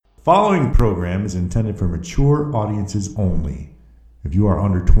Following program is intended for mature audiences only. If you are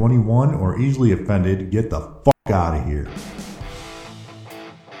under 21 or easily offended, get the fuck out of here.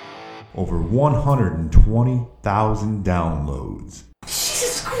 Over 120,000 downloads.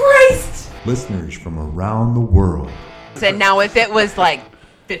 Jesus Christ! Listeners from around the world. And now if it was like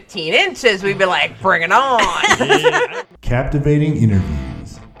 15 inches, we'd be like, bring it on. Captivating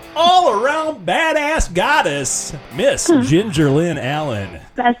interviews. All around badass goddess, Miss Ginger Lynn Allen.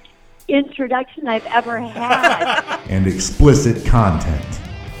 Best introduction I've ever had. And explicit content.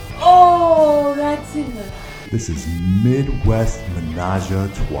 Oh, that's it. This is Midwest Menage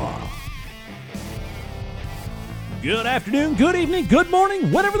a Trois. Good afternoon, good evening, good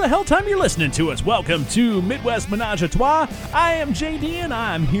morning, whatever the hell time you're listening to us. Welcome to Midwest Menage a Trois. I am JD and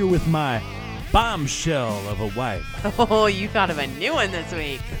I'm here with my bombshell of a wife. Oh, you thought of a new one this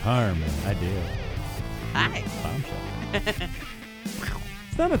week. Harmon, I did. Hi. Bombshell.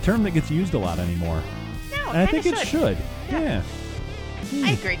 It's not a term that gets used a lot anymore. No, And I think it should. Yeah.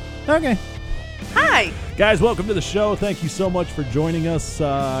 I agree. Okay. Hi. Guys, welcome to the show. Thank you so much for joining us.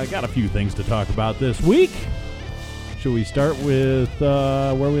 I got a few things to talk about this week. Should we start with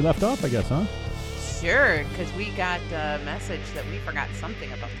where we left off, I guess, huh? Sure, because we got a message that we forgot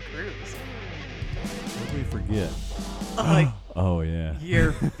something about the cruise. What did we forget? Oh, yeah.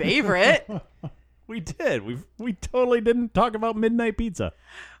 Your favorite. We did. We totally didn't talk about midnight pizza.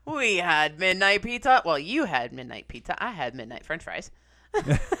 We had midnight pizza. Well, you had midnight pizza. I had midnight french fries.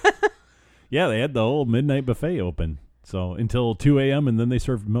 Yeah, they had the whole midnight buffet open. So until 2 a.m. and then they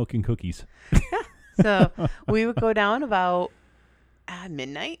served milk and cookies. So we would go down about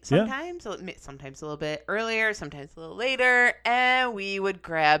midnight sometimes. Yeah. Sometimes a little bit earlier, sometimes a little later. And we would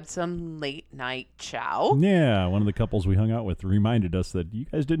grab some late night chow. Yeah, one of the couples we hung out with reminded us that you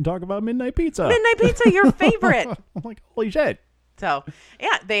guys didn't talk about midnight pizza. Midnight pizza, your favorite. I'm like, holy shit. So,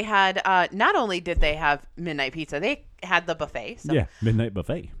 yeah, they had, not only did they have midnight pizza, they had the buffet. So, Yeah, midnight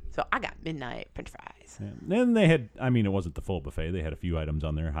buffet. So I got midnight french fries. And then they had, I mean, it wasn't the full buffet. They had a few items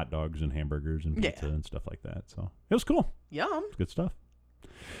on there, hot dogs and hamburgers and pizza and stuff like that. So it was cool. Yum. It's good stuff.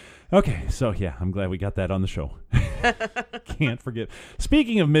 Okay, so yeah, I'm glad we got that on the show. Can't forget.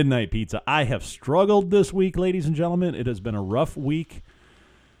 Speaking of midnight pizza, I have struggled this week, ladies and gentlemen. It has been a rough week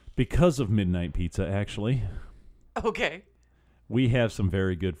because of midnight pizza, actually. Okay. We have some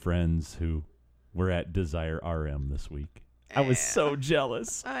very good friends who were at Desire RM this week. I was so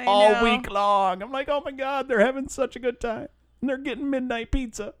jealous I all know. week long. I'm like, oh my God, they're having such a good time. And they're getting midnight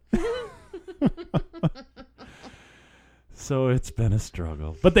pizza. So it's been a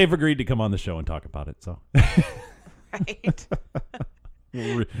struggle. But they've agreed to come on the show and talk about it. So Right.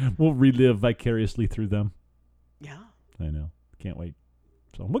 we'll relive vicariously through them. Yeah. I know. Can't wait.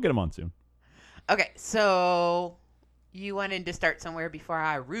 So we'll get them on soon. Okay, so you wanted to start somewhere before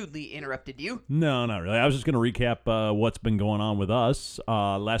I rudely interrupted you. No, not really. I was just going to recap what's been going on with us.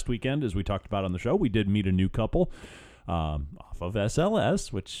 Last weekend, as we talked about on the show, we did meet a new couple off of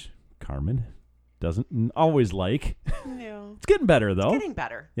SLS, which Carmen doesn't always like. No. It's getting better, though. It's getting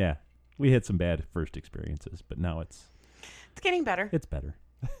better. Yeah. We had some bad first experiences, but now it's getting better. It's better.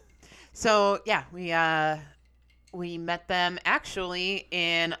 So, yeah, we met them actually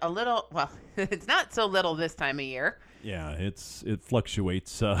in a little, well, it's not so little this time of year. Yeah, it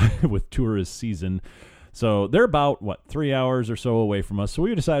fluctuates with tourist season. So they're about, 3 hours or so away from us. So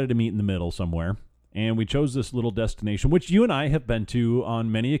we decided to meet in the middle somewhere. And we chose this little destination, which you and I have been to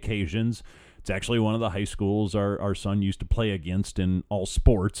on many occasions. It's actually one of the high schools our son used to play against in all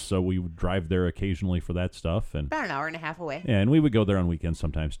sports. So we would drive there occasionally for that stuff. And About an hour and a half away. Yeah, and we would go there on weekends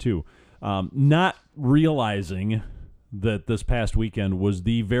sometimes too. Not realizing that this past weekend was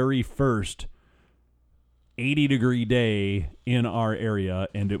the very first 80-degree day in our area,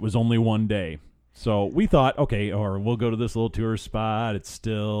 and it was only one day. So we thought, okay, or we'll go to this little tourist spot. It's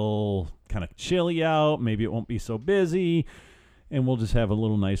still kind of chilly out. Maybe it won't be so busy, and we'll just have a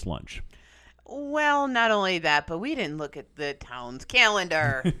little nice lunch. Well, not only that, but we didn't look at the town's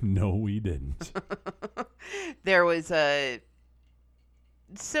calendar. No, we didn't. There was a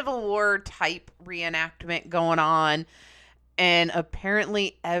Civil War type reenactment going on. And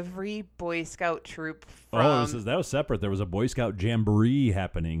apparently every Boy Scout troop from... that was separate. There was a Boy Scout jamboree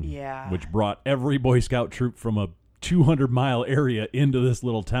happening. Yeah. Which brought every Boy Scout troop from a 200-mile area into this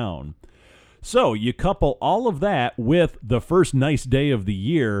little town. So you couple all of that with the first nice day of the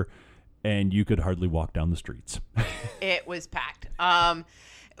year, and you could hardly walk down the streets. It was packed.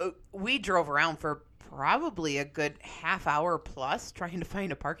 We drove around for probably a good half hour plus trying to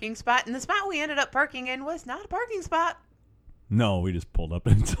find a parking spot. And the spot we ended up parking in was not a parking spot. No, we just pulled up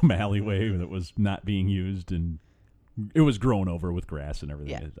in some alleyway that was not being used and It was grown over with grass and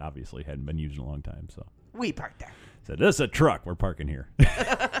everything. Yeah. It obviously hadn't been used in a long time. So We parked there. said, "This is a truck. We're parking here."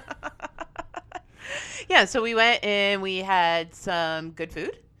 Yeah, so we went and we had some good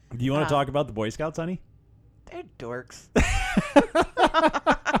food. Do you want to talk about the Boy Scouts, honey? They're dorks.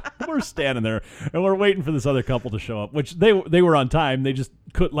 We're standing there and we're waiting for this other couple to show up, which they were on time. They just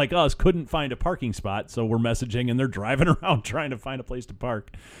couldn't find a parking spot, so we're messaging and they're driving around trying to find a place to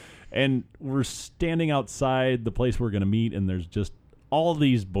park. And we're standing outside the place we're going to meet, and there's just all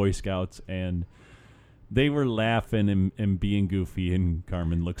these Boy Scouts, and they were laughing and being goofy. And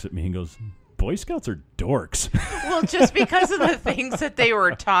Carmen looks at me and goes, "Boy Scouts are dorks." Well, just because of the things that they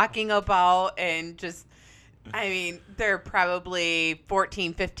were talking about and just, I mean, they're probably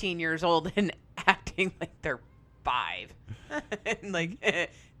 14, 15 years old and acting like they're 5. And like,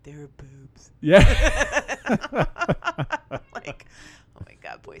 they're boobs. Yeah. Like, oh my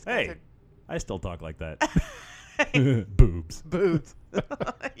God, Boy Scouts Hey, I still talk like that. Boobs. are boobs.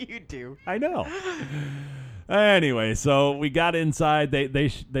 You do. I know. Anyway, so we got inside.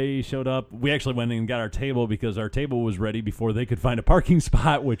 They showed up. We actually went in and got our table because our table was ready before they could find a parking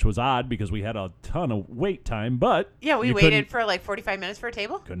spot, which was odd because we had a ton of wait time. But Yeah, we waited for like 45 minutes for a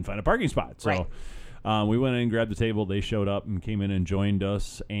table. couldn't find a parking spot. So Right. we went in and grabbed the table. They showed up and came in and joined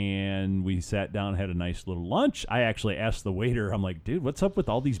us, and we sat down and had a nice little lunch. I actually asked the waiter, I'm like, "Dude, what's up with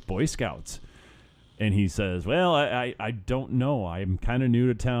all these Boy Scouts?" And he says, "Well, I don't know. I'm kind of new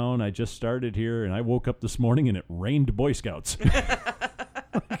to town. I just started here, and I woke up this morning, and it rained Boy Scouts."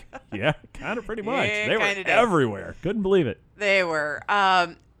 Yeah, kind of pretty much. Yeah, They were kinda did. everywhere. Couldn't believe it. They were.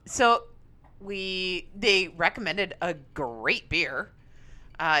 So they recommended a great beer.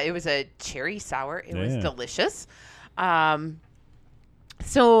 It was a cherry sour. It was Yeah. delicious.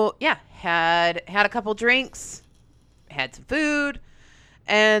 So yeah, had a couple drinks, had some food,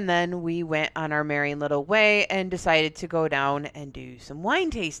 and then we went on our merry little way and decided to go down and do some wine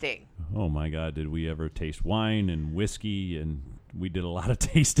tasting. Oh, my God, did we ever taste wine and whiskey, and we did a lot of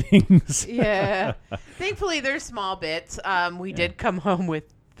tastings. Yeah. Thankfully, they're small bits. We did come home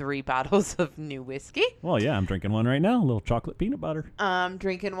with 3 bottles of new whiskey. Well, yeah, I'm drinking one right now, a little chocolate peanut butter.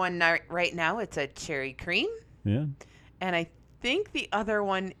 Drinking one right now. It's a cherry cream. Yeah, And I think the other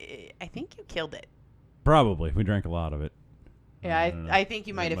one, I think you killed it. probably. We drank a lot of it. Yeah, I think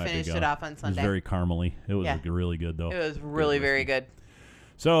you might It have be finished gone. it off on It Sunday. was very caramely. It was Yeah. really good, though. It was really very good.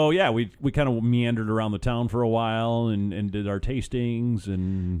 So, yeah, we kind of meandered around the town for a while and did our tastings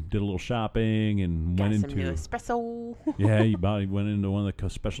and did a little shopping and Got went some new into... espresso. Yeah, he went into one of the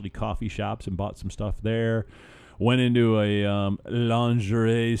specialty coffee shops and bought some stuff there. Went into a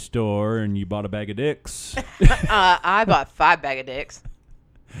lingerie store and you bought a bag of dicks. I bought 5 bag of dicks.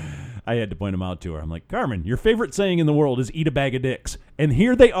 I had to point them out to her. I'm like, "Carmen, your favorite saying in the world is eat a bag of dicks. And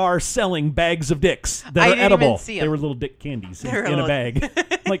here they are selling bags of dicks that I are didn't even edible. see They 'em. were little dick candies They were in a little- bag.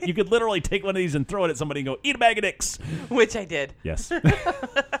 Like, you could literally take one of these and throw it at somebody and go, "Eat a bag of dicks." Which I did. Yes.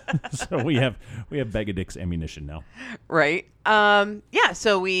 So we have bag of dicks ammunition now. Right. Yeah,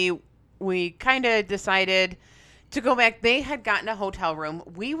 so we kind of decided to go back. They had gotten a hotel room.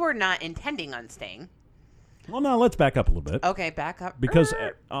 We were not intending on staying. Well, now let's back up a little bit. Okay, back up. Because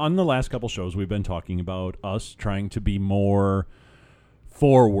on the last couple shows, we've been talking about us trying to be more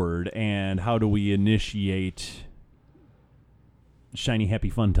forward and how do we initiate shiny, happy,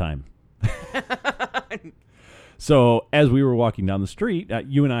 fun time. So as we were walking down the street,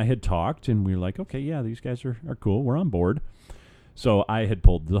 you and I had talked, and we were like, okay, yeah, these guys are cool. We're on board. So I had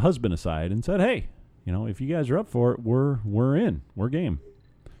pulled the husband aside and said, "Hey, if you guys are up for it, we're in. We're game."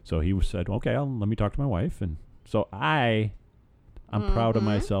 So he said, "Okay, let me talk to my wife." And so I'm proud of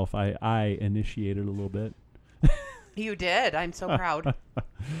myself. I initiated a little bit. You did. I'm so proud.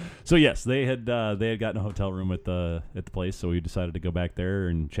 So yes, they had gotten a hotel room at the place. So we decided to go back there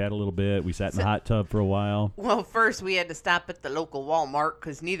and chat a little bit. We sat in the hot tub for a while. Well, first we had to stop at the local Walmart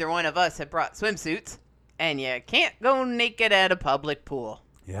because neither one of us had brought swimsuits. And you can't go naked at a public pool.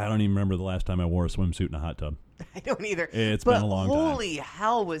 Yeah, I don't even remember the last time I wore a swimsuit in a hot tub. I don't either. It's But been a long time. holy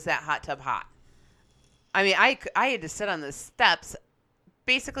hell was that hot tub hot. I mean, I had to sit on the steps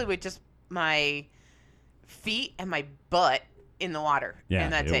basically with just my feet and my butt in the water. Yeah,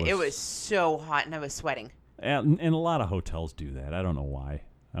 and that's it it. It was- was so hot and I was sweating And a lot of hotels do that. I don't know why.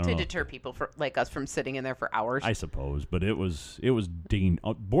 I don't to know. deter people like us from sitting in there for hours. I suppose, but it was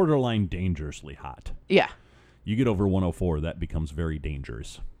borderline dangerously hot. Yeah, You get over 104, that becomes very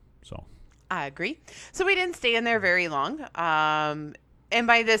dangerous. So I agree. So we didn't stay in there very long. And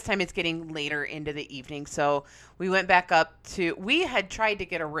by this time, it's getting later into the evening. So we went back up we had tried to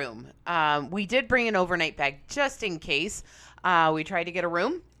get a room. We did bring an overnight bag just in case. We tried to get a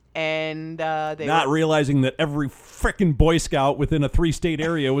room. and they Not realizing that every frickin' Boy Scout within a 3-state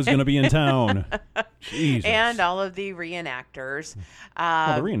area was going to be in town. Jesus. and all of the reenactors.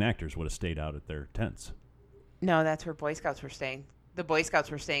 Well, the reenactors would have stayed out at their tents. No, that's where Boy Scouts were staying. The Boy Scouts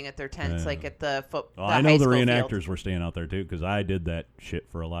were staying at their tents, like at the Well, the I know high the school reenactors field. were staying out there too, because I did that shit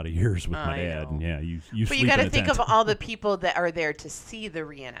for a lot of years with my I dad. know. And yeah, you But sleep you got in to a think tent. of all the people that are there to see the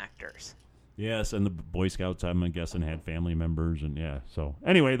reenactors. Yes, and the Boy Scouts, I'm guessing, had family members, and yeah. So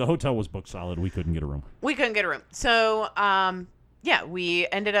anyway, the hotel was booked solid. We couldn't get a room. We couldn't get a room, so yeah, we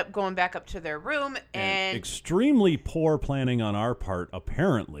ended up going back up to their room, and Extremely poor planning on our part,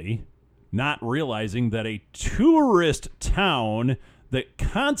 apparently, not realizing that a tourist town that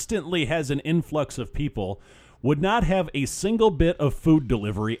constantly has an influx of people would not have a single bit of food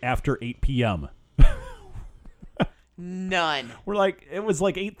delivery after 8 p.m. none. It was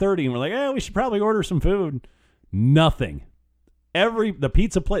like 8:30, and we're like, we should probably order some food. Nothing.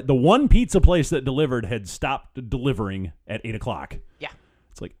 The one pizza place that delivered had stopped delivering at 8 o'clock. Yeah,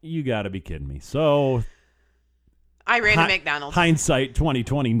 It's like, you got to be kidding me. So I ran to McDonald's. Hindsight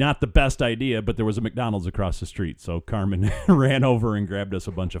 2020, not the best idea, but there was a McDonald's across the street. So Carmen ran over and grabbed us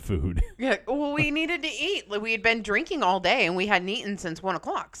a bunch of food. Yeah, well, we needed to eat. We had been drinking all day, and we hadn't eaten since 1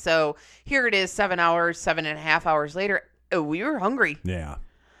 o'clock. So here it is, 7.5 hours later. We were hungry. Yeah.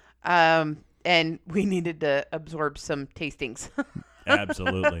 And we needed to absorb some tastings.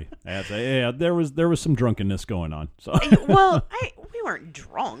 Absolutely. Yeah, there was some drunkenness going on. So Well, we weren't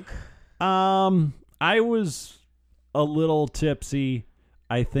drunk. I was a little tipsy.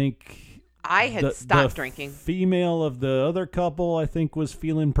 I think I had stopped drinking. Female of the other couple, I think, was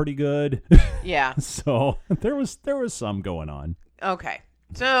feeling pretty good. Yeah. So there was some going on. Okay.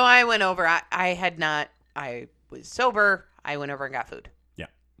 So I went over. I was sober. I went over and got food. Yeah.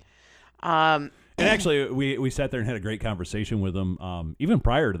 Um, And actually, we sat there and had a great conversation with him, even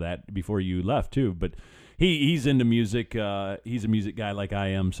prior to that, before you left too. But he's into music. He's a music guy like I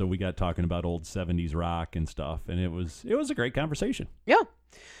am, so we got talking about old 70s rock and stuff, and it was a great conversation. yeah.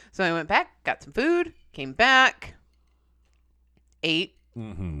 So I went back, got some food, came back, ate.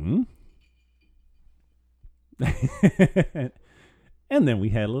 Mm-hmm. And then we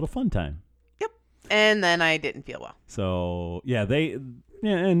had a little fun time. Yep. And then I didn't feel well. So yeah,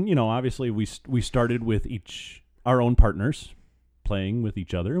 and obviously we started with our own partners playing with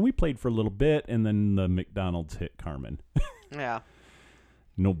each other, and we played for a little bit, and then the McDonald's hit Carmen. Yeah.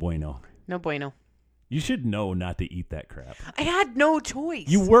 No bueno. No bueno. You should know not to eat that crap. I had no choice.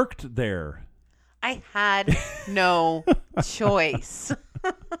 You worked there. I had no choice.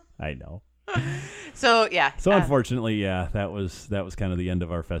 I know. So yeah. So unfortunately, yeah, that was kind of the end of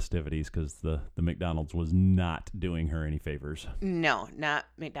our festivities, because the McDonald's was not doing her any favors. No, not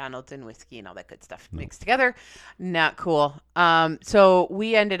McDonald's and whiskey and all that good stuff mixed together. Not cool. So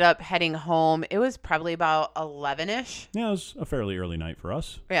we ended up heading home. It was probably about 11-ish. Yeah, it was a fairly early night for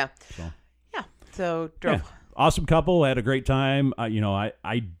us. Yeah. So Yeah. So drove. yeah. Awesome couple, had a great time.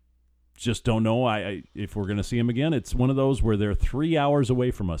 I just don't know if we're going to see them again. It's one of those where they're 3 hours away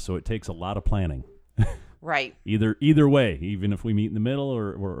from us, so it takes a lot of planning. Right. Either way, even if we meet in the middle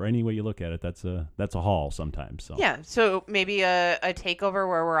or any way you look at it, that's a haul sometimes. So Yeah. So maybe a takeover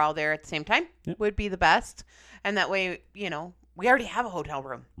where we're all there at the same time would be the best. And that way, we already have a hotel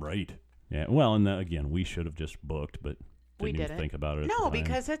room. Right. Yeah. Well, and again, we should have just booked, but We didn't even didn't think about it. at No, the time.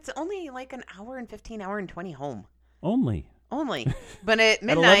 because it's only like an hour and 15, hour and 20 home. Only But at at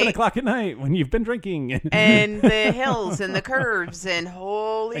 11 midnight o'clock at night when you've been drinking and the hills and the curves and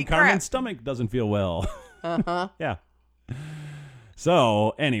holy and crap. Carmen's stomach doesn't feel well. Uh-huh. Yeah.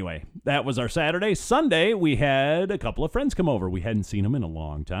 So anyway, that was our Saturday. Sunday, we had a couple of friends come over. We hadn't seen them in a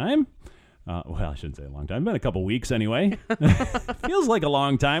long time. Well, I shouldn't say a long time. Been a couple weeks anyway. Feels like a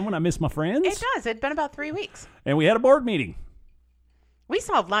long time when I miss my friends. It does. It'd been about 3 weeks. And we had a board meeting. We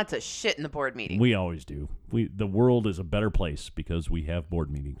solved lots of shit in the board meeting. We always do. The world is a better place because we have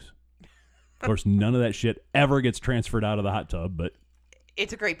board meetings. Of course, none of that shit ever gets transferred out of the hot tub, but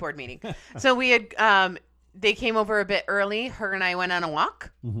It's a great board meeting. So we had, they came over a bit early. Her and I went on a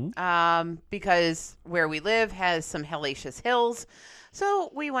walk because where we live has some hellacious hills.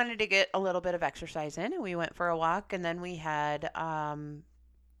 So we wanted to get a little bit of exercise in, and we went for a walk. And then we had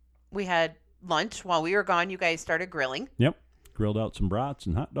lunch while we were gone. You guys started grilling. yep, grilled out some brats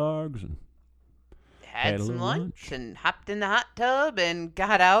and hot dogs and Had a some little lunch and hopped in the hot tub and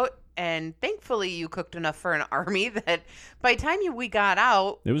got out. And thankfully, you cooked enough for an army that by the time we got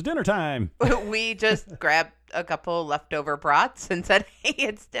out, it was dinner time. we just grabbed a couple leftover brats and said, hey,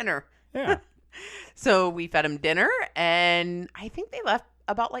 it's dinner. Yeah. So we fed them dinner, and I think they left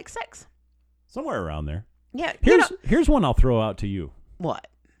about like 6. Somewhere around there. Yeah. Here's one I'll throw out to you. What?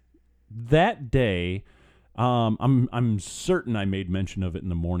 that day, I'm certain I made mention of it in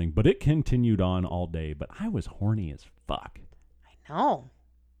the morning, but it continued on all day. But I was horny as fuck. I know.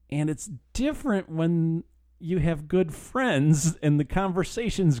 And it's different when you have good friends and the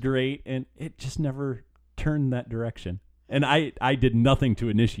conversation's great, and it just never turned that direction. And I did nothing to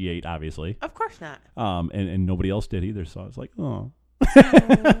initiate, obviously. Of course not. And nobody else did either. So I was like, oh.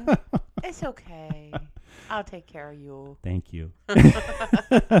 It's okay. I'll take care of you. Thank you.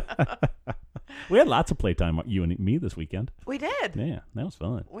 We had lots of playtime, you and me, this weekend. We did. Yeah, that was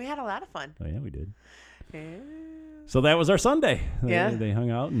fun. We had a lot of fun. Oh, yeah, we did. Yeah. So that was our Sunday. Yeah. They hung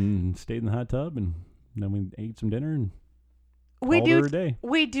out and stayed in the hot tub, and then we ate some dinner and We called her a day.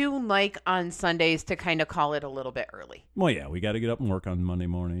 We do like on Sundays to kind of call it a little bit early. Well, yeah, we got to get up and work on Monday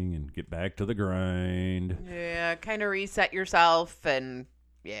morning and get back to the grind. Yeah, kind of reset yourself and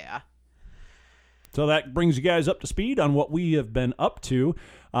yeah. So that brings you guys up to speed on what we have been up to.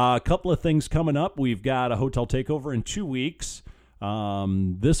 A couple of things coming up. We've got a hotel takeover in 2 weeks.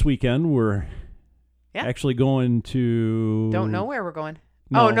 This weekend, we're actually going to... Don't know where we're going.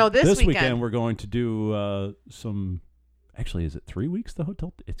 No, this weekend we're going to do some... Actually, is it 3 weeks, the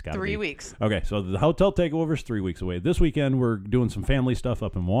hotel? It's got to be. 3 weeks. Okay, so the hotel takeover is 3 weeks away. This weekend, we're doing some family stuff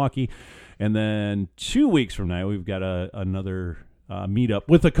up in Milwaukee. And then 2 weeks from now, we've got another meetup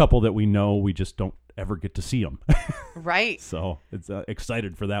with a couple that we know. We just don't ever get to see them. Right. So it's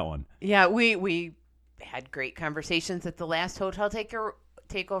excited for that one. Yeah, we had great conversations at the last hotel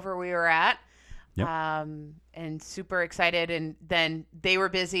takeover we were at. Yep. And super excited. And then they were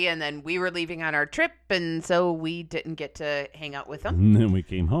busy, and then we were leaving on our trip, and so we didn't get to hang out with them. And then we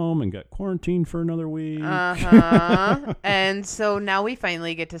came home and got quarantined for another week. And so now we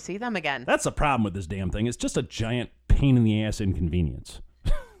finally get to see them again. That's the problem with this damn thing. It's just a giant pain in the ass inconvenience.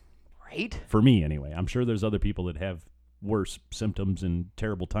 Right? For me, anyway. I'm sure there's other people that have worse symptoms and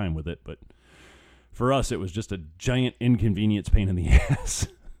terrible time with it, but for us, it was just a giant inconvenience pain in the ass.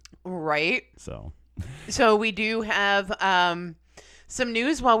 Right. So we do have some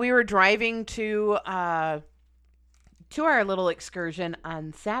news while we were driving to our little excursion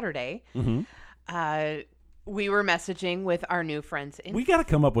on Saturday. Mm-hmm. We were messaging with our new friends. We got to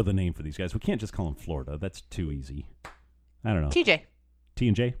come up with a name for these guys. We can't just call them Florida. That's too easy. I don't know. TJ.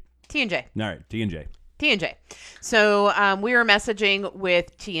 T&J? T&J. All right, T&J. T&J. So we were messaging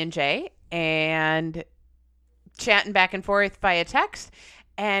with T&J and chatting back and forth via text.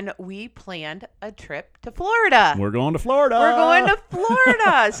 And we planned a trip to Florida. We're going to Florida. We're going to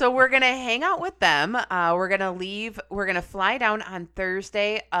Florida. So we're going to hang out with them. We're going to leave. We're going to fly down on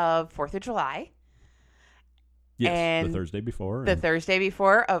Thursday of 4th of July. Yes, and the Thursday before. The Thursday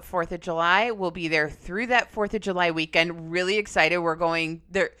before of 4th of July. We'll be there through that 4th of July weekend. Really excited. We're going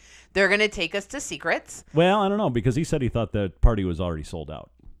there. They're going to take us to Secrets. Well, I don't know, because he said he thought the party was already sold out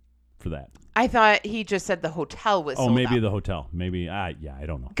for that. I thought he just said the hotel was sold out. Oh, maybe the hotel. Maybe, I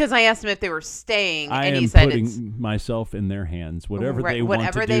don't know. Because I asked him if they were staying, I and he am said putting myself in their hands. Whatever Right, they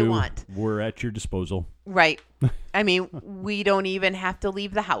whatever want to they do, want. we're at your disposal. Right. I mean, we don't even have to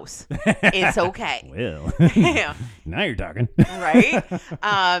leave the house. It's okay. Well, Yeah. now you're talking. Right?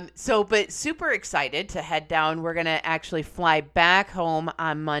 But super excited to head down. We're going to actually fly back home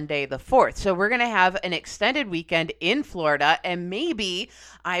on Monday the 4th. So we're going to have an extended weekend in Florida, and maybe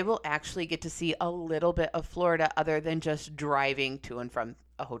I will actually get to see a little bit of Florida other than just driving to and from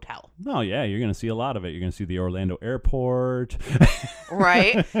a hotel. Oh, yeah, you're going to see a lot of it. You're going to see the Orlando airport.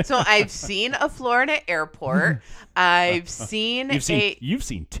 Right? So I've seen a Florida airport. I've seen You've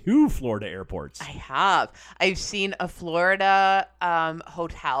seen 2 Florida airports. I have. I've seen a Florida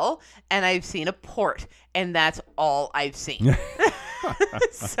hotel, and I've seen a port, and that's all I've seen.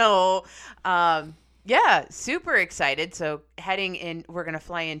 So, yeah, super excited. So heading in, we're going to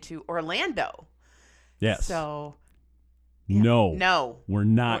fly into Orlando. Yes. So... No. We're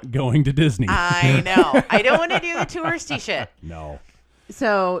not going to Disney. I know. I don't want to do the touristy shit. No.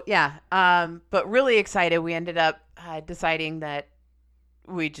 So, yeah. But really excited. We ended up deciding that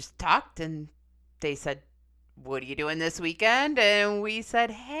we just talked, and they said, what are you doing this weekend? And we said,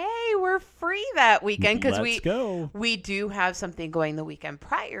 hey, we're free that weekend because we do have something going the weekend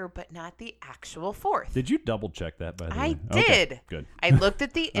prior, but not the actual 4th. Did you double check that, by the way? I did. Okay, good. I looked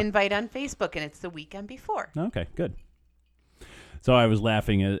at the invite on Facebook, and it's the weekend before. Okay, good. So I was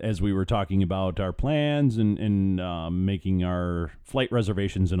laughing as we were talking about our plans and making our flight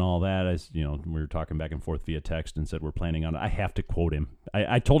reservations and all that. As you know, we were talking back and forth via text and said we're planning on it. I have to quote him.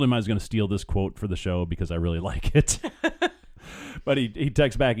 I told him I was going to steal this quote for the show because I really like it. But he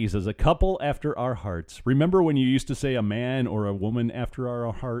texts back. He says, "A couple after our hearts. Remember when you used to say a man or a woman after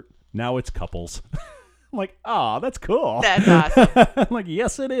our heart? Now it's couples." I'm like, oh, that's cool. That's awesome. I'm like,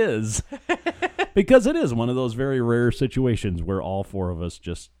 yes, it is. Because it is one of those very rare situations where all four of us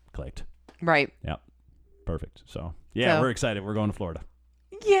just clicked. Right. Yep. Perfect. So, yeah, So- we're excited. We're going to Florida.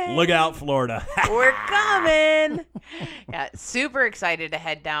 Yay. Look out, Florida. We're coming. Yeah, super excited to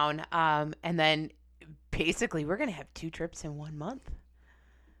head down. And then basically we're going to have 2 trips in 1 month.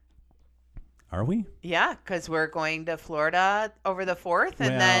 Are we? Yeah, because we're going to Florida over the 4th.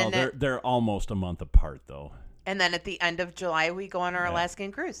 And well, then they're almost a month apart, though. and then at the end of July, we go on our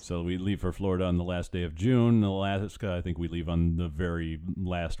Alaskan cruise. So we leave for Florida on the last day of June. Alaska, I think we leave on the very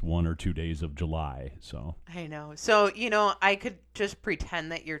last 1 or 2 days of July. So I know. So, I could just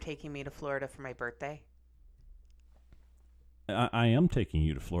pretend that you're taking me to Florida for my birthday. I am taking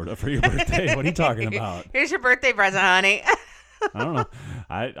you to Florida for your birthday. What are you talking about? Here's your birthday present, honey. I don't know.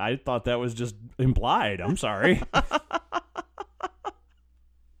 I thought that was just implied. I'm sorry.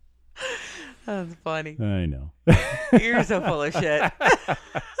 That's funny. I know. You're so full of shit.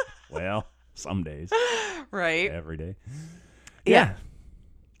 Well, some days. Right? Every day. Yeah.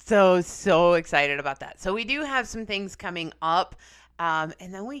 So excited about that. So we do have some things coming up. And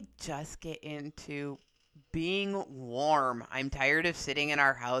then we just get into being warm. I'm tired of sitting in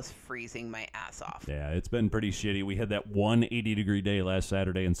our house freezing my ass off. Yeah, it's been pretty shitty. We had that 180-degree day last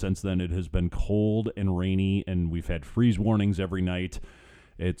Saturday, and since then it has been cold and rainy, and we've had freeze warnings every night.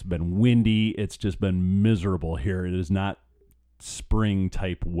 It's been windy. It's just been miserable here. It is not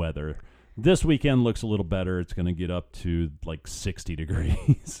spring-type weather. This weekend looks a little better. It's going to get up to like 60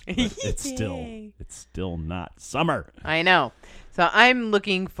 degrees. But it's still not summer. I know. So I'm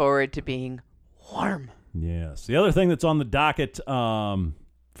looking forward to being warm. Yes. The other thing that's on the docket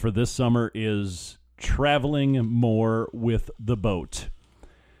for this summer is traveling more with the boat.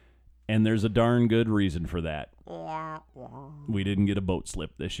 And there's a darn good reason for that. We didn't get a boat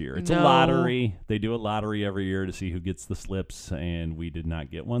slip this year. It's a lottery. They do a lottery every year to see who gets the slips, and we did not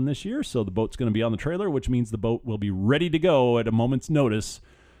get one this year. So the boat's going to be on the trailer, which means the boat will be ready to go at a moment's notice.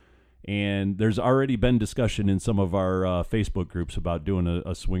 And there's already been discussion in some of our Facebook groups about doing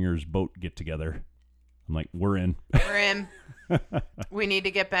a swingers boat get-together. I'm like, we're in. We're in. We need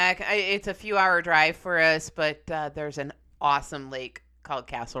to get back. It's a few-hour drive for us, but there's an awesome lake called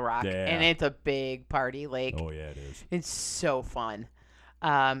Castle Rock, and it's a big party lake. Oh, yeah, it is. It's so fun.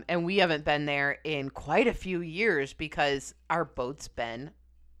 And we haven't been there in quite a few years because our boat's been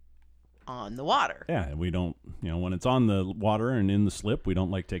on the water. Yeah, and we don't, when it's on the water and in the slip, we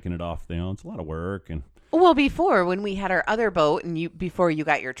don't like taking it off. It's a lot of work. And Well, before, when we had our other boat and before you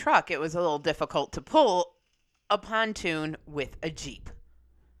got your truck, it was a little difficult to pull a pontoon with a Jeep.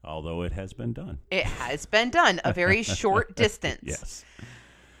 Although it has been done. It has been done a very short distance. Yes.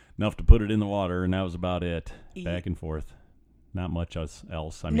 Enough to put it in the water, and that was about it. Back and forth. Not much else.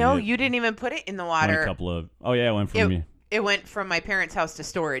 I mean, No, you didn't even put it in the water. A couple of. Oh yeah, it went from me. It went from my parents' house to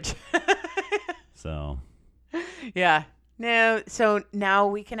storage. So. Yeah. No. So now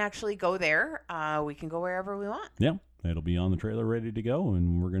we can actually go there. We can go wherever we want. Yeah, it'll be on the trailer, ready to go,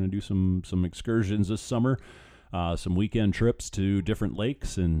 and we're gonna do some excursions this summer, some weekend trips to different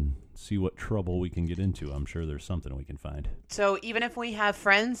lakes, and see what trouble we can get into. I'm sure there's something we can find. So even if we have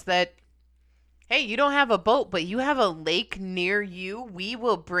friends that, hey, you don't have a boat, but you have a lake near you, we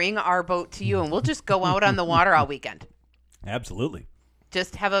will bring our boat to you, and we'll just go out on the water all weekend. Absolutely.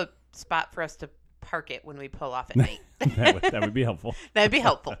 Just have a spot for us to park it when we pull off at night. that would be helpful. That'd be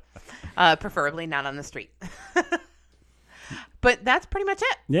helpful. Preferably not on the street. But that's pretty much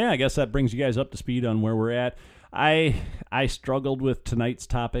it. Yeah, I guess that brings you guys up to speed on where we're at. I struggled with tonight's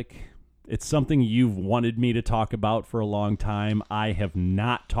topic. It's something you've wanted me to talk about for a long time. I have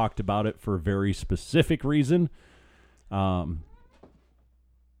not talked about it for a very specific reason.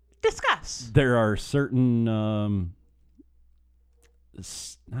 Discuss. There are certain, I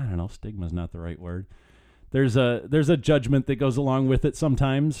don't know, stigma's not the right word. There's a judgment that goes along with it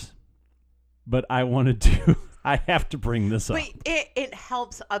sometimes, but I wanted to, I have to bring this up. But it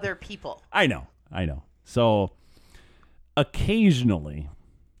helps other people. I know. So occasionally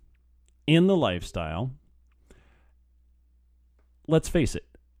in the lifestyle, let's face it,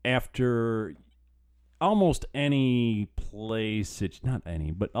 after almost any play, not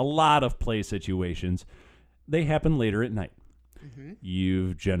any, but a lot of play situations, they happen later at night. Mm-hmm.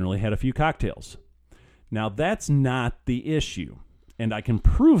 You've generally had a few cocktails. Now, that's not the issue. And I can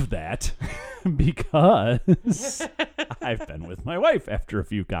prove that because I've been with my wife after a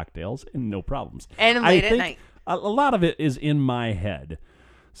few cocktails and no problems. And late at night. A lot of it is in my head.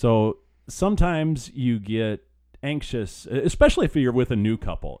 So sometimes you get anxious, especially if you're with a new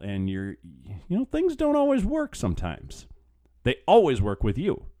couple and things don't always work sometimes. They always work with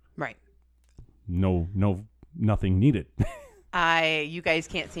you. Right. nothing needed. You guys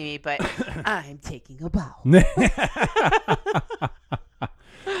can't see me, but I'm taking a bow.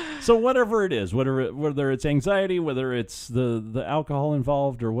 So whatever it is, whether it's anxiety, whether it's the alcohol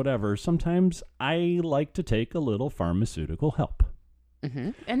involved or whatever, sometimes I like to take a little pharmaceutical help.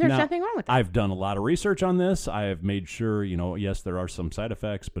 Mm-hmm. And there's nothing wrong with that. I've done a lot of research on this. I have made sure, yes, there are some side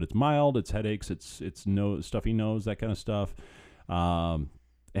effects, but it's mild, it's headaches, it's stuffy nose, that kind of stuff. And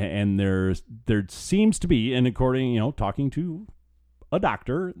there seems to be, and according, talking to a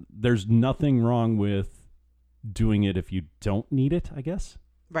doctor, there's nothing wrong with doing it if you don't need it, I guess.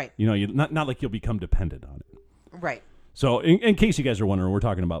 Right. You not like you'll become dependent on it. Right. So in case you guys are wondering, we're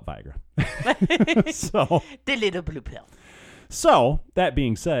talking about Viagra. So the little blue pill. So that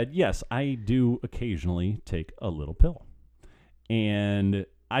being said, yes, I do occasionally take a little pill. And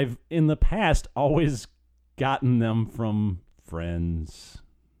I've in the past always gotten them from friends.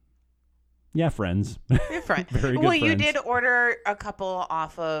 Yeah, friends. Your friend. Very good well, friends. you did order a couple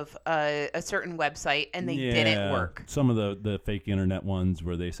off of a certain website, and they didn't work. Some of the fake internet ones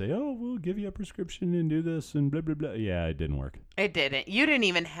where they say, "Oh, we'll give you a prescription and do this and blah blah blah." Yeah, it didn't work. It didn't. You didn't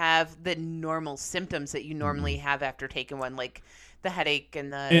even have the normal symptoms that you normally have after taking one, like the headache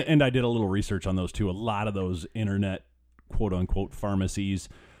and the. And I did a little research on those too. A lot of those internet quote unquote pharmacies,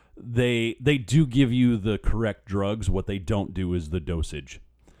 they do give you the correct drugs. What they don't do is the dosage.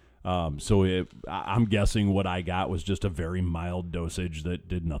 So I'm guessing what I got was just a very mild dosage that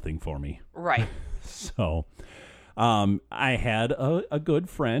did nothing for me. Right. So, I had a good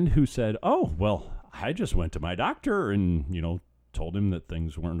friend who said, "Oh, well, I just went to my doctor and, told him that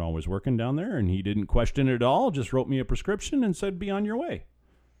things weren't always working down there, and he didn't question it at all, just wrote me a prescription and said, be on your way."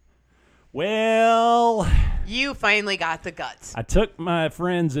 Well, you finally got the guts. I took my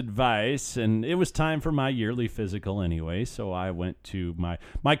friend's advice, and it was time for my yearly physical anyway. So I went to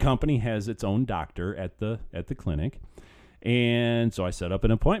my company has its own doctor at the clinic, and so I set up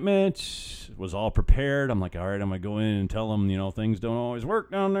an appointment. Was all prepared. I'm like, all right, I'm gonna go in and tell them, things don't always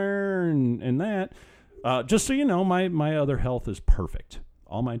work down there, and that. Just so you know, my other health is perfect.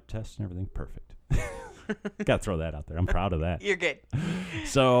 All my tests and everything perfect. Got to throw that out there. I'm proud of that. You're good.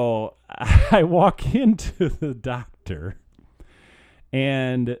 So I walk into the doctor,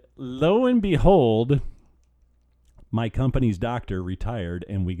 and lo and behold, my company's doctor retired,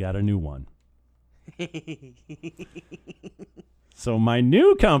 and we got a new one. So my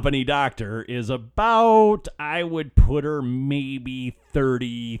new company doctor is about, I would put her maybe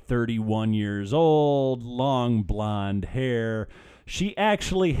 30, 31 years old, long blonde hair. She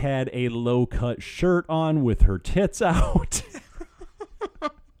actually had a low-cut shirt on with her tits out.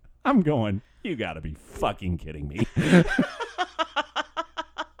 I'm going, you got to be fucking kidding me.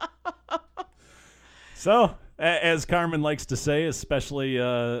 So, as Carmen likes to say, especially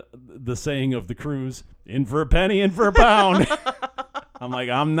the saying of the cruise, in for a penny, in for a pound. I'm like,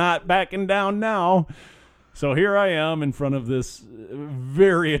 I'm not backing down now. So here I am in front of this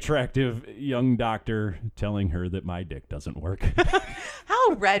very attractive young doctor telling her that my dick doesn't work.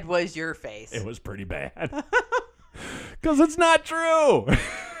 How red was your face? It was pretty bad. Because it's not true.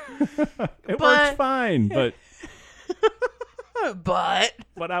 It works fine, but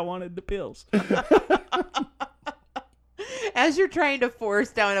I wanted the pills. As you're trying to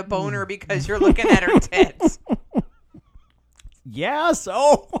force down a boner because you're looking at her tits. Yeah,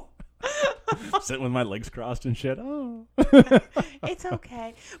 so sitting with my legs crossed and shit. Oh, it's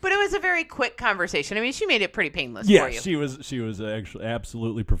okay, but it was a very quick conversation. I mean, she made it pretty painless for you. Yeah, she was actually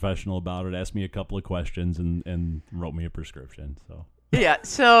absolutely professional about it. Asked me a couple of questions and wrote me a prescription. So yeah,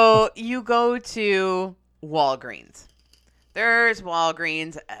 so you go to Walgreens. There's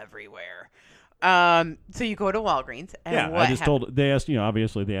Walgreens everywhere. So you go to Walgreens, and I just told. They asked,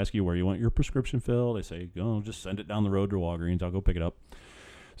 obviously they ask you where you want your prescription filled. They say, just send it down the road to Walgreens. I'll go pick it up.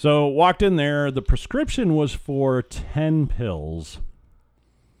 So walked in there. The prescription was for 10 pills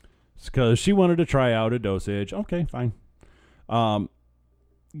because she wanted to try out a dosage. Okay, fine.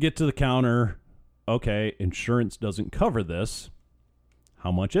 Get to the counter. Okay, insurance doesn't cover this.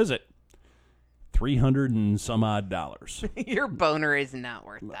 How much is it? $300 and some odd. Your boner is not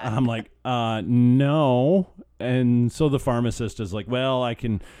worth that. I'm like, no. And so the pharmacist is like, well,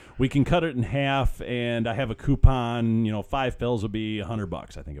 we can cut it in half, and I have a coupon, 5 pills would be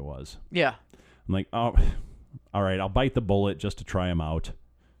 $100, I think it was. Yeah. I'm like, oh, all right, I'll bite the bullet just to try them out.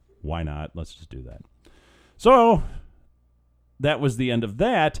 Why not? Let's just do that. So that was the end of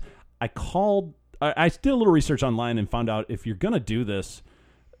that. I did a little research online and found out if you're going to do this,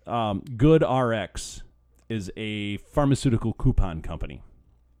 GoodRx is a pharmaceutical coupon company,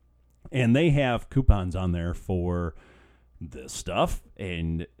 and they have coupons on there for this stuff,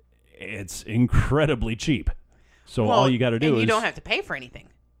 and it's incredibly cheap. So Well, all you got to do and is you don't have to pay for anything.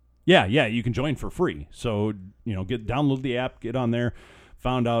 Yeah, you can join for free. So, download the app, get on there.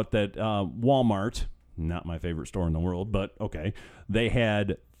 Found out that Walmart, not my favorite store in the world, but okay, they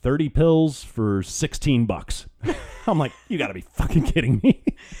had 30 pills for $16. I'm like, you got to be fucking kidding me.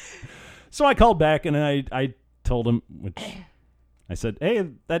 So I called back and I told him, which I said, hey,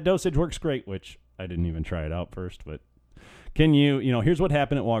 that dosage works great, which I didn't even try it out first, but can you, here's what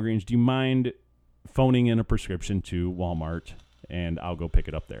happened at Walgreens. Do you mind phoning in a prescription to Walmart and I'll go pick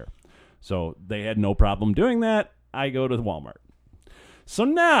it up there? So they had no problem doing that. I go to Walmart. So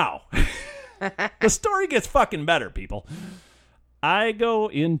now the story gets fucking better, people. I go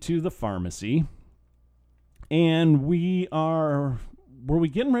into the pharmacy and were we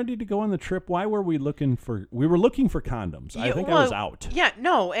getting ready to go on the trip? Why were we looking for condoms. I think I was out. Yeah,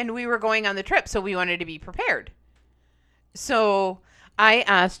 no, and we were going on the trip, so we wanted to be prepared. So I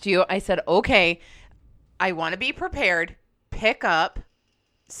asked you, I said, okay, I want to be prepared. Pick up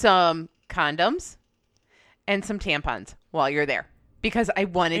some condoms and some tampons while you're there because I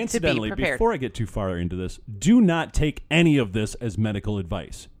wanted to be Incidentally, prepared. before I get too far into this, do not take any of this as medical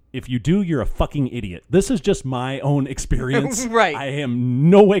advice. If you do, you're a fucking idiot. This is just my own experience. Right. I am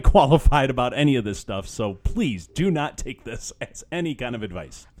no way qualified about any of this stuff, so please do not take this as any kind of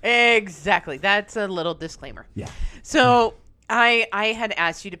advice. Exactly. That's a little disclaimer. Yeah. So I had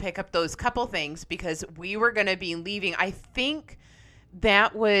asked you to pick up those couple things because we were going to be leaving. I think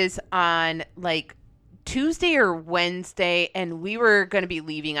that was on like Tuesday or Wednesday, and we were going to be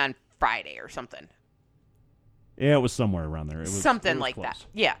leaving on Friday or something. Yeah, it was somewhere around there. It was Something like close. that.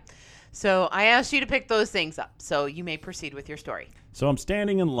 Yeah. So I asked you to pick those things up. So you may proceed with your story. So I'm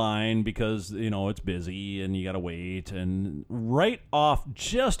standing in line because, it's busy and you got to wait. And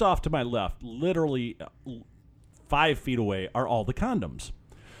just off to my left, literally 5 feet away, are all the condoms.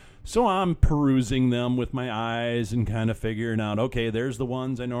 So I'm perusing them with my eyes and kind of figuring out, okay, there's the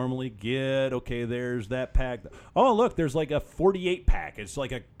ones I normally get. Okay, there's that pack. Oh, look, there's like a 48 pack. It's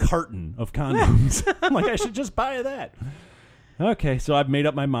like a carton of condoms. I'm like, I should just buy that. Okay, so I've made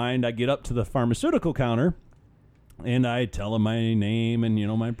up my mind. I get up to the pharmaceutical counter and I tell him my name and,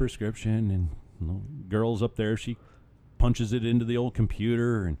 my prescription. And the girl's up there. She punches it into the old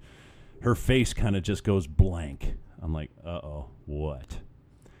computer and her face kind of just goes blank. I'm like, uh-oh, what?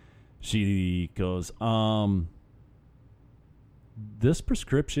 She goes, this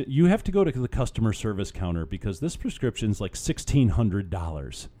prescription, you have to go to the customer service counter because this prescription's like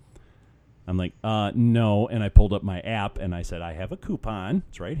 $1,600. I'm like, no. And I pulled up my app and I said, I have a coupon.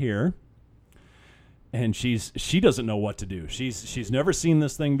 It's right here. And she doesn't know what to do. She's never seen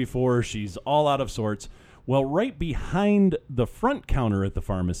this thing before. She's all out of sorts. Well, right behind the front counter at the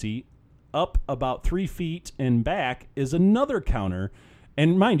pharmacy, up about 3 feet and back, is another counter.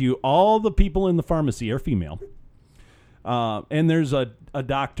 And mind you, all the people in the pharmacy are female. And there's a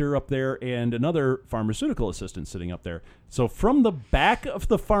doctor up there and another pharmaceutical assistant sitting up there. So from the back of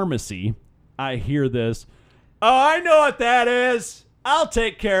the pharmacy, I hear this, oh, I know what that is. I'll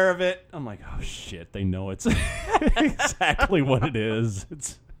take care of it. I'm like, oh, shit. They know it's exactly what it is.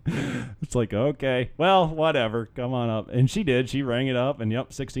 It's like, okay, well, whatever. Come on up. And she did. She rang it up and, yep,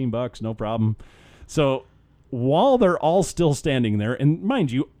 $16, no problem. So while they're all still standing there, and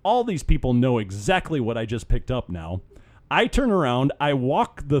mind you, all these people know exactly what I just picked up now, I turn around, I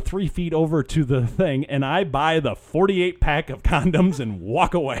walk the 3 feet over to the thing, and I buy the 48 pack of condoms and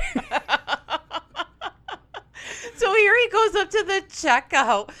walk away. So here he goes up to the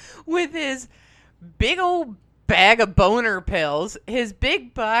checkout with his big old bag of boner pills, his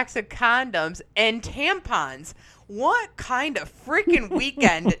big box of condoms, and tampons. What kind of freaking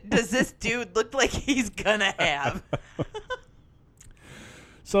weekend does this dude look like he's gonna have?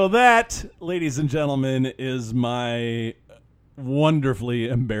 So that, ladies and gentlemen, is my wonderfully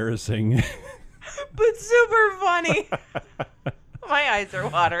embarrassing. But super funny. My eyes are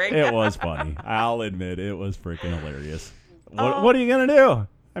watering. It was funny. I'll admit it was freaking hilarious. What are you going to do?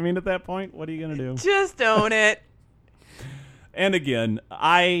 I mean, at that point, what are you going to do? Just own it. And again,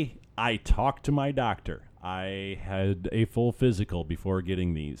 I talked to my doctor. I had a full physical before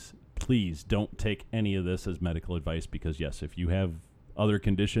getting these. Please don't take any of this as medical advice because, yes, if you have other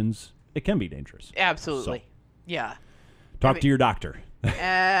conditions, it can be dangerous. Absolutely. So, yeah. Talk to your doctor.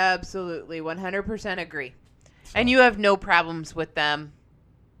 Absolutely. 100% agree. So. And you have no problems with them.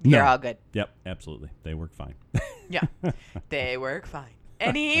 You're all good. Yep, absolutely. They work fine. Yeah. They work fine.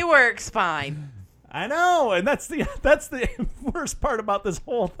 And he works fine. I know. And that's the worst part about this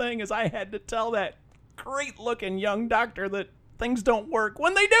whole thing is I had to tell that great-looking young doctor that things don't work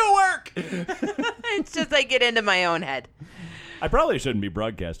when they do work. It's just I get into my own head. I probably shouldn't be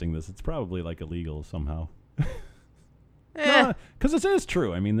broadcasting this. It's probably like illegal somehow. Because it is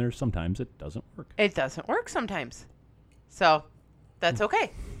true. I mean, there's sometimes it doesn't work. It doesn't work sometimes. So that's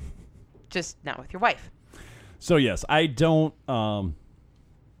okay. Just not with your wife. So yes, I don't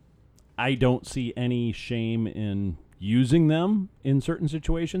see any shame in using them in certain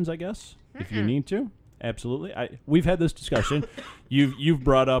situations, I guess, if you need to. Absolutely. We've had this discussion. You've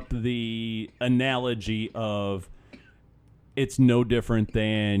brought up the analogy of it's no different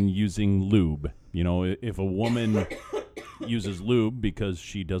than using lube. You know, if a woman uses lube because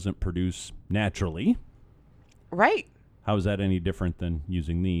she doesn't produce naturally. Right. How is that any different than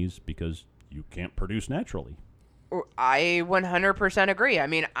using these because you can't produce naturally? I 100% agree. I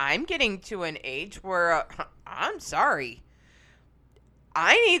mean, I'm getting to an age where I'm sorry.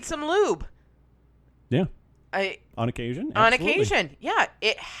 I need some lube. Yeah. On occasion? On Absolutely. occasion. Yeah,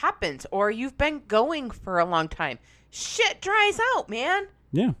 it happens. Or you've been going for a long time. Shit dries out, man.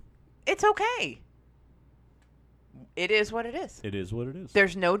 Yeah. It's okay. It is what it is. It is what it is.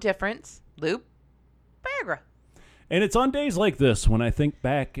 There's no difference. Lube, Viagra. And it's on days like this when I think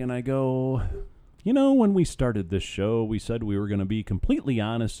back and I go, you know, when we started this show, we said we were going to be completely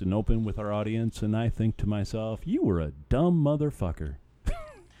honest and open with our audience. And I think to myself, you were a dumb motherfucker.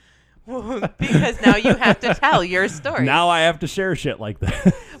 Because now you have to tell your story. Now I have to share shit like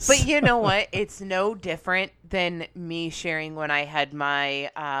that. But you know what? It's no different than me sharing when I had my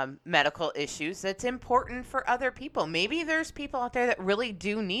medical issues. That's important for other people. Maybe there's people out there that really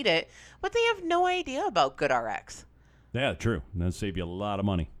do need it, but they have no idea about GoodRx. Yeah, true. That'll save you a lot of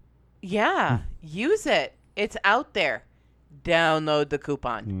money. Yeah, use it. It's out there. Download the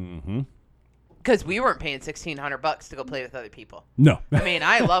coupon. Mm-hmm. Because we weren't paying $1,600 to go play with other people. No. I mean,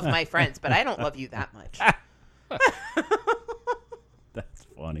 I love my friends, but I don't love you that much. That's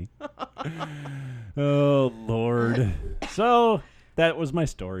funny. Oh, Lord. So that was my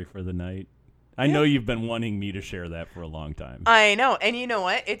story for the night. I know you've been wanting me to share that for a long time. I know. And you know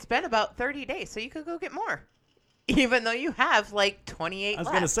what? It's been about 30 days, so you could go get more. Even though you have like 28 I was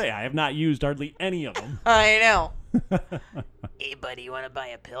left. going to say, I have not used hardly any of them. I know. Hey, buddy, you want to buy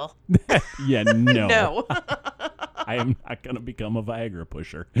a pill? Yeah, no. No. I am not going to become a Viagra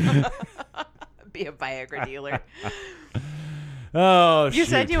pusher. Be a Viagra dealer. Oh, You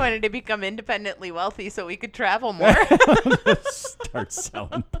said shoot. you wanted to become independently wealthy so we could travel more. Start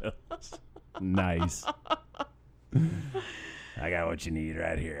selling pills. Nice. I got what you need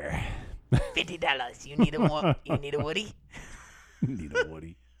right here. $50. You need a You need a Woody? Need a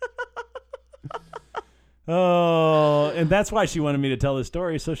Woody. Oh, and that's why she wanted me to tell this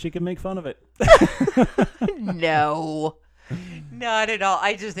story so she could make fun of it. No. Not at all.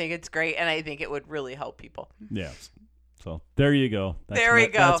 I just think it's great, and I think it would really help people. Yes. So there you go. There we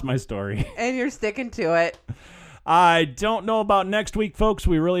go. That's my story. And you're sticking to it. I don't know about next week, folks.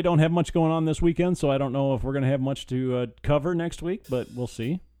 We really don't have much going on this weekend, so I don't know if we're going to have much to cover next week, but we'll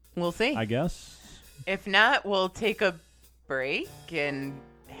see. We'll see. I guess. If not, we'll take a break and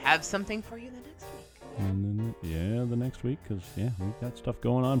have something for you the next week. And then, the next week, because, we've got stuff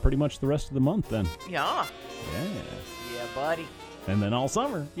going on pretty much the rest of the month then. Yeah. Yeah. Yeah, buddy. And then all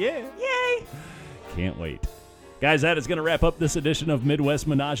summer. Yeah. Yay. Can't wait. Guys, that is going to wrap up this edition of Midwest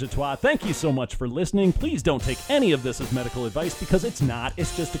Menage a Trois. Thank you so much for listening. Please don't take any of this as medical advice because it's not.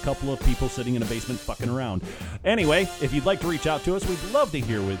 It's just a couple of people sitting in a basement fucking around. Anyway, if you'd like to reach out to us, we'd love to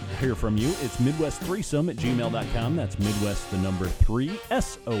hear from you. It's MidwestThreesome@gmail.com. That's Midwest, 3,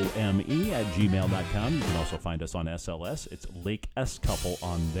 SOME @gmail.com. You can also find us on SLS. It's Lake S Couple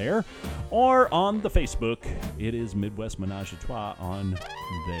on there. Or on the Facebook, it is Midwest Menage a Trois on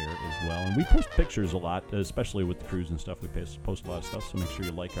there as well. And we post pictures a lot, especially with the cruise and stuff. We post a lot of stuff, so make sure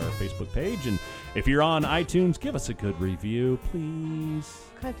you like our Facebook page. And if you're on iTunes, give us a good review, please.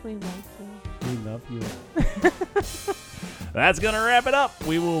 Because we like you. We love you. That's going to wrap it up.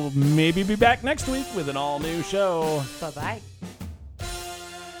 We will maybe be back next week with an all-new show. Bye-bye.